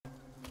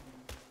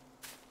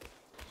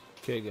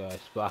Okay guys,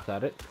 back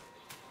at it.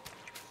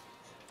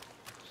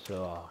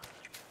 So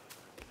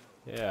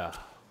yeah.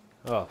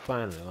 Oh,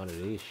 finally one of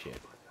these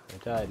shit. I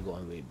thought I'd go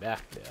on way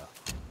back there.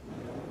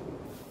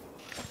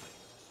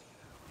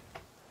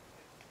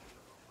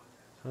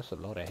 That's a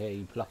lot of hair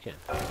you plucking.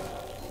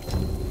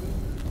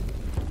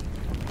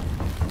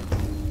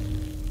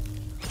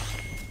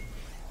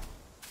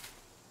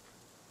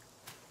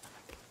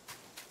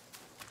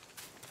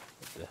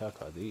 What the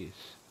heck are these?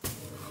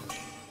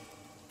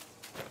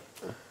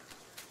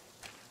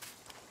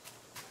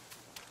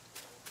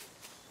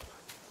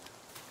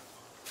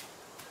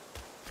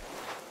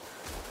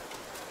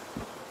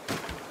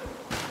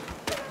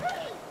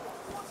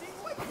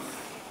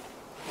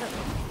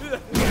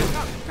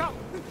 Come!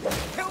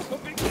 Help a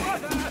big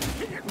brother!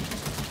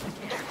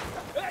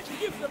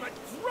 Give them a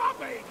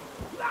drubbing!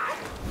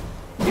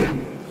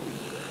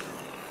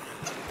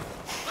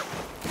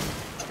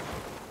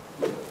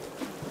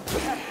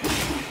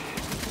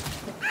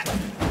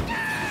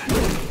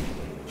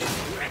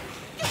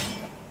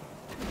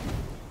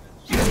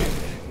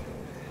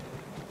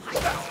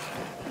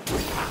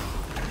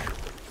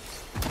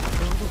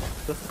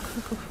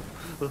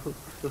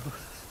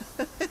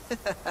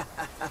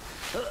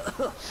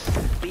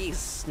 These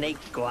snake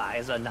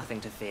guys are nothing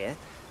to fear.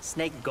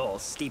 Snake gall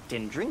steeped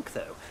in drink,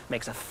 though,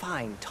 makes a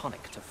fine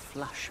tonic to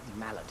flush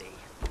malady.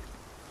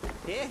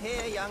 Here,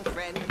 here, young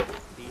friend.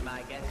 Be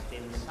my guest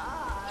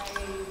inside.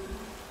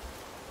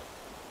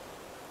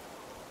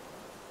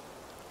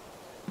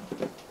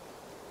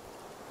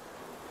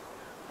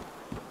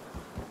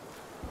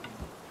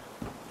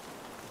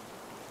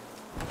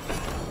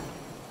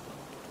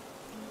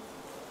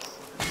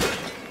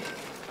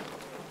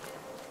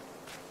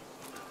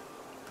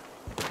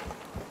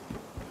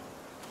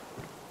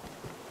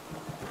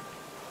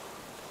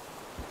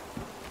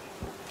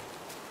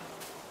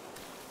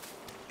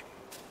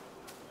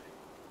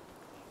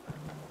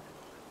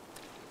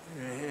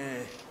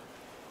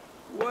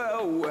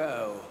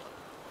 Well.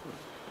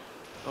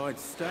 I'd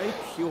stake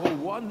you're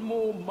one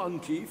more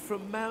monkey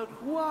from Mount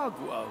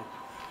Huaguo.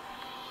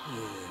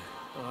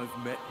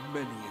 I've met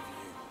many of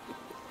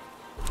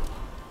you.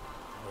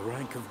 A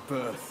rank of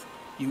birth,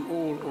 you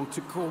all ought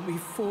to call me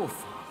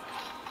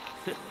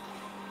forefather.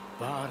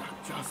 But I'm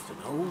just an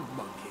old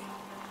monkey,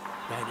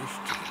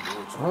 banished to the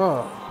mortal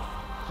world.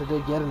 So they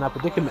get in a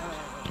predicament.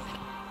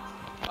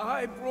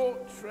 I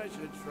brought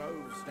treasure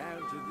troves down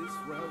to this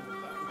realm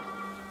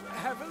alone.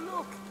 Have a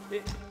look.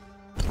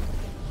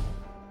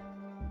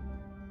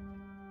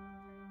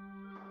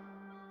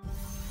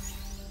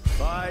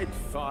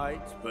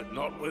 Fight, but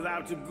not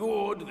without a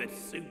gourd that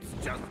suits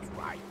just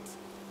right.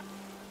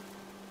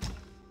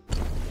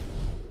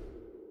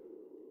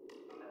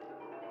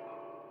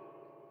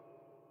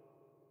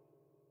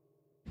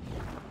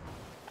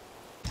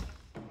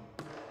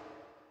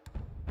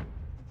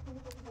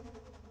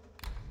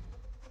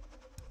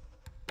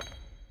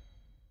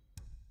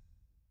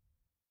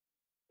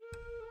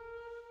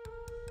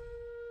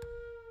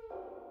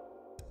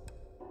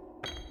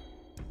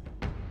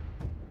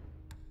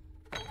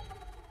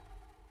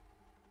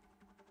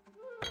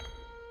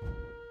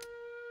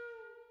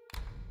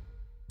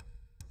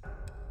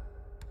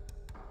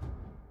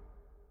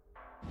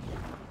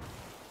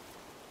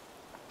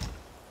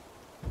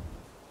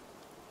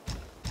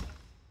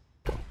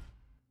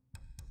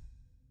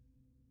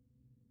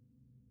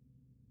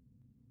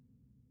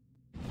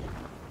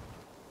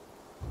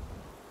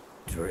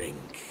 Drink.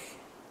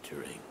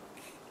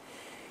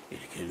 It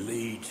can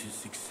lead to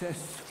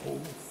success or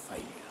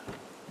failure.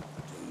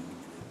 Do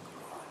drink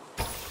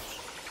right.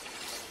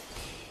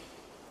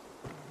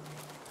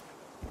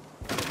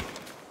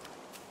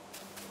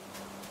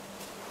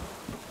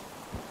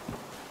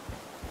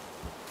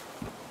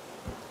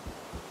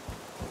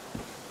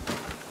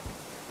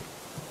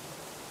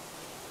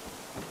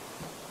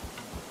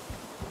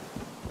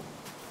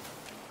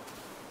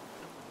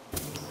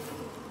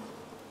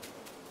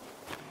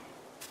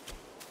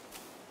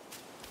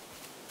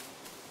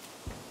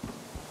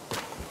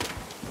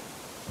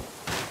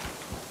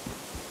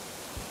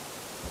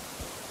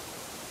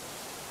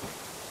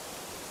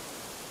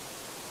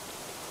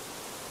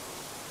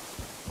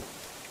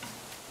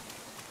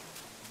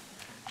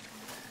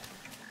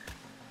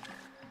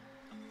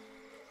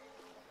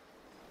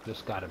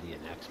 This gotta be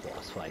an next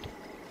boss fight.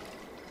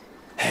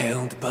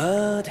 Hailed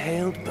bird,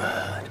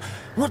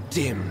 what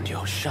dimmed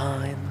your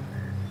shine?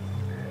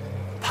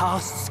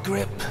 Past's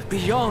grip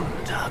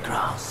beyond our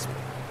grasp.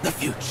 The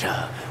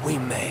future we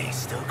may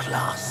still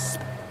clasp.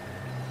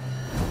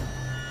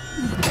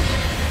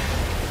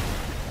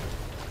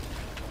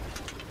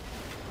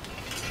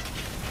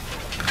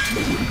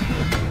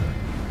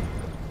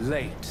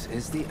 Late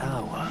is the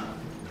hour,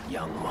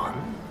 young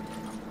one,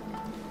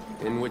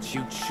 in which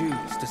you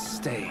choose to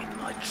stain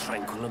my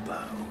tranquil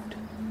abode.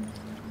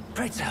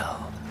 Pray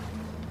tell,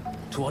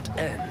 to what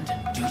end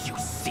do you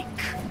seek?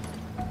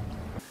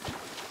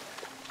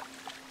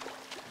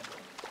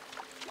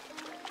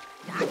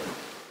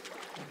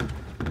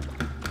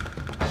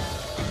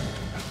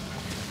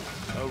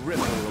 A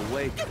ripple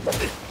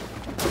awakens.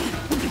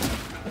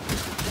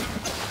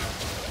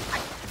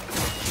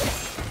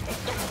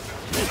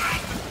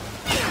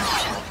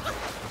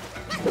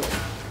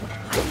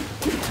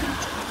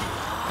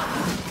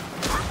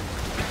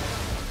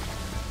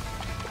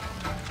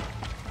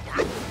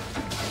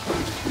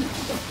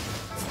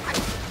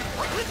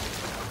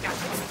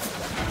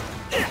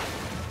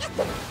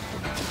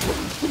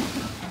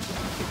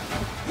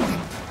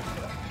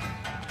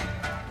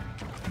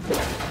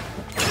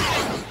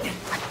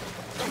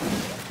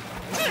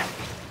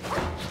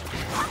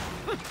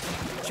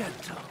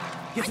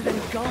 yet it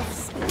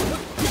engulfs the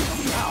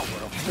power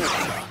of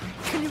water.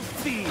 Can you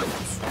feel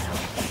its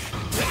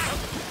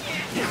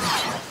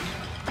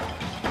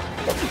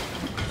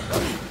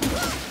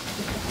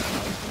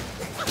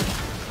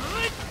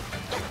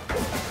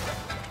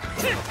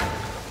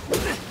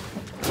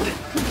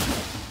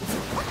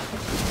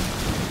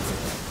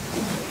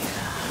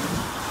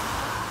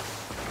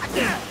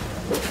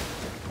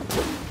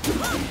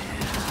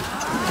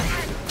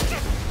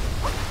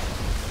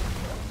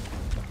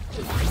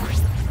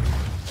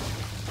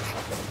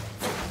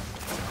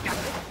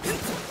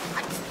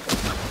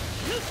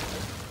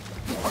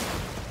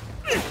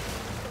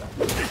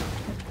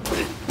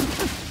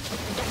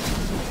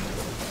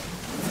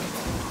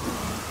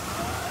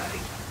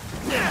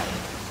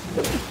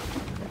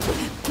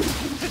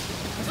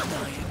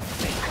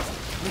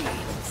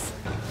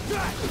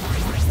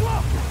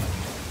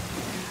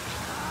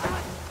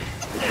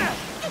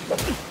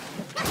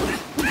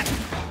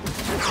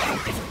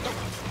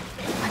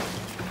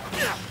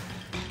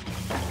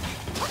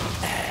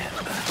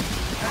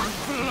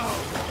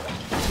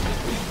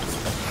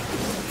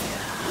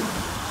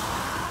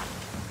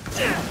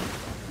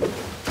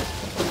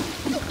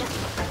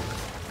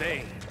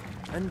pain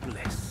and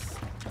bliss,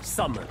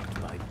 summoned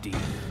by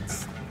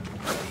deeds.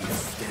 He is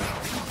still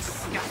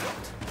concealed.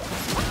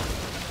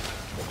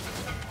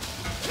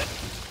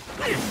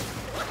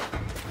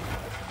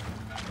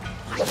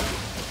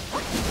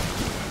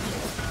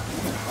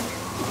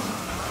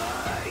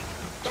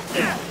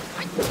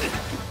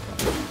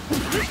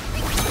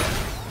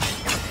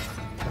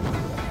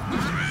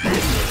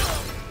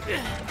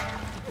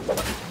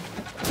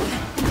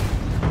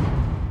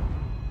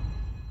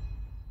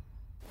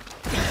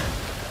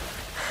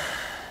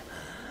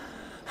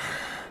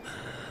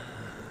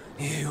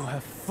 You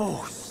have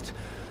forced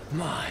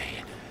my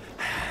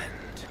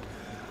hand.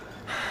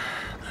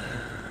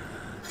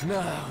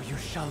 Now you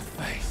shall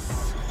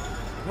face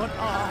what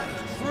I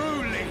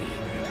truly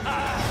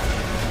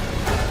am.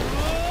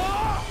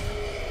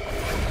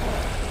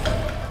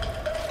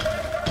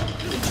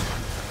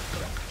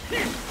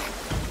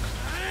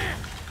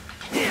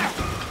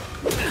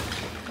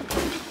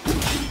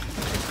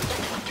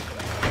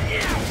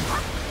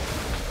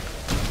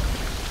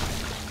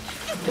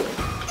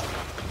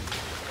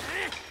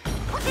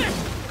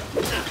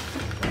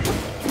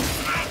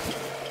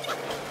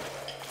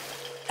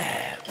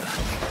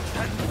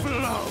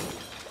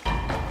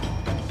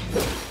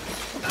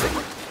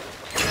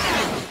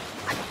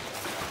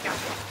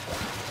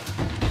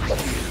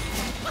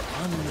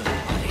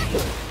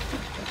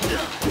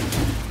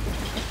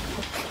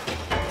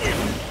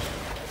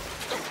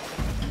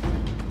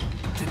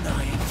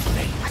 Denying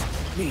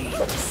fate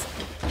means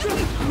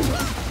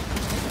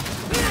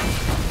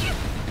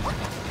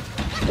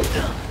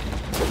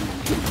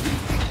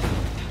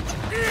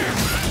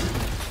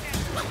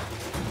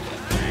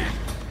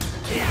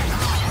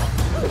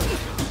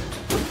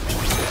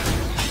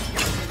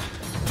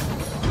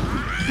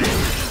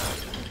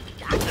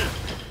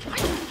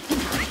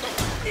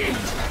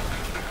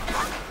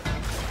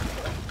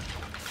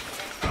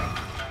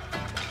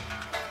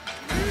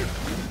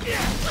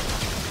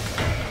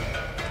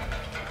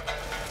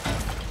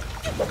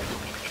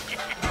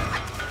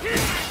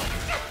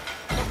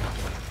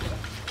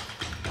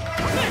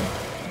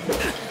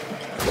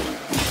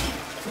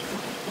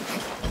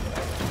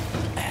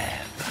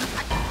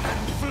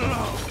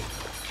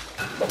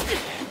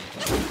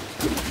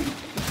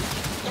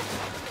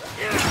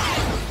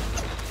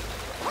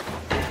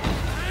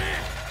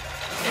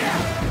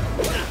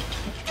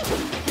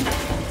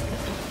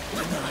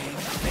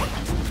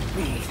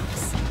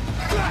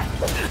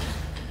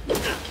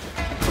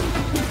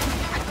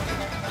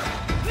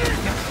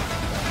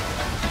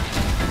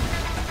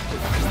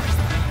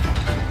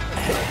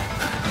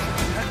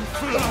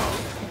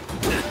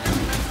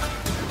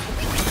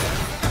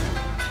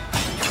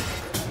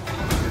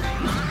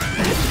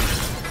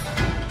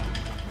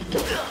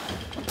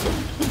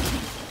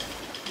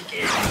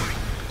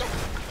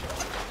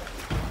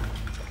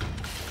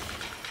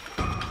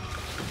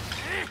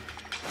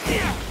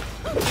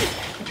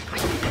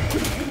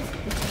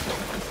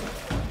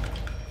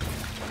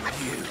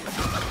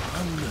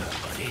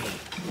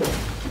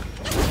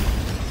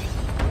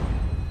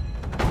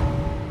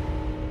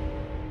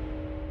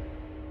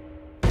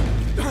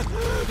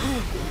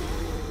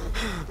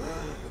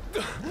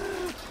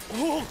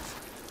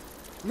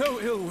no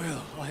ill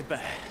will I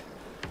bear.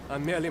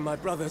 I'm merely my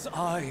brother's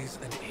eyes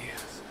and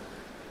ears.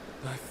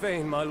 I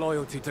feign my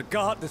loyalty to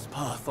guard this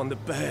path on the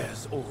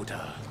bear's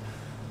order.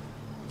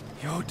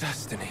 Your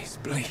destiny's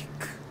bleak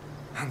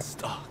and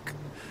stark.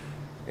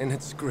 In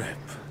its grip,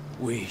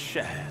 we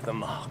share the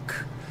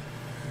mark.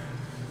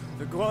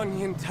 The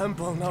Guanyin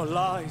temple now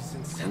lies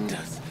in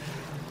cinders,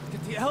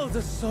 yet the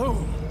elder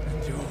soul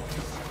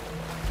endures.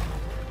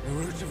 The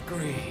root of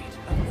greed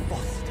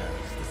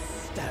fosters the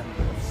stem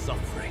of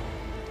suffering.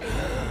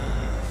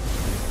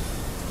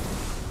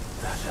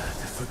 Better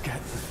to forget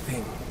the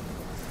thing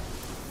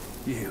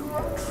you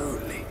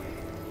truly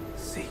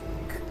seek.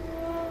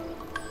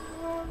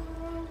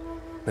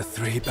 The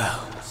three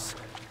bells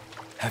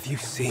Have you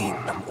seen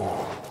them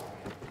all?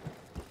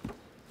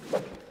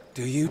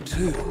 Do you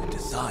too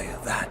desire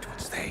that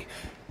which they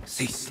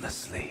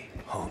ceaselessly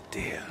hold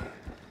dear?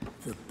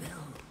 The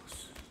bells.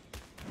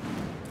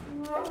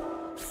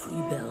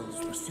 3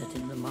 bells were set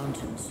in the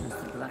mountains since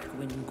the Black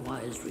Wind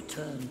Choir's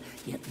return,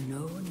 yet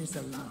no one is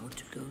allowed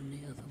to go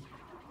near them.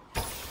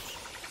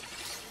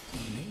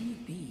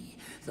 Maybe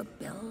the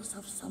bells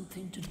have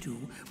something to do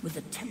with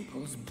the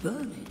temples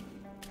burning.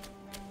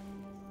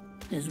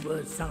 His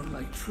words sound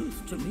like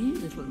truth to me,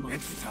 little monkey.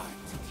 It's time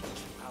to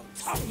teach you how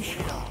tough Stay we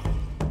are. sharp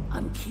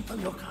and keep a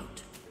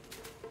lookout.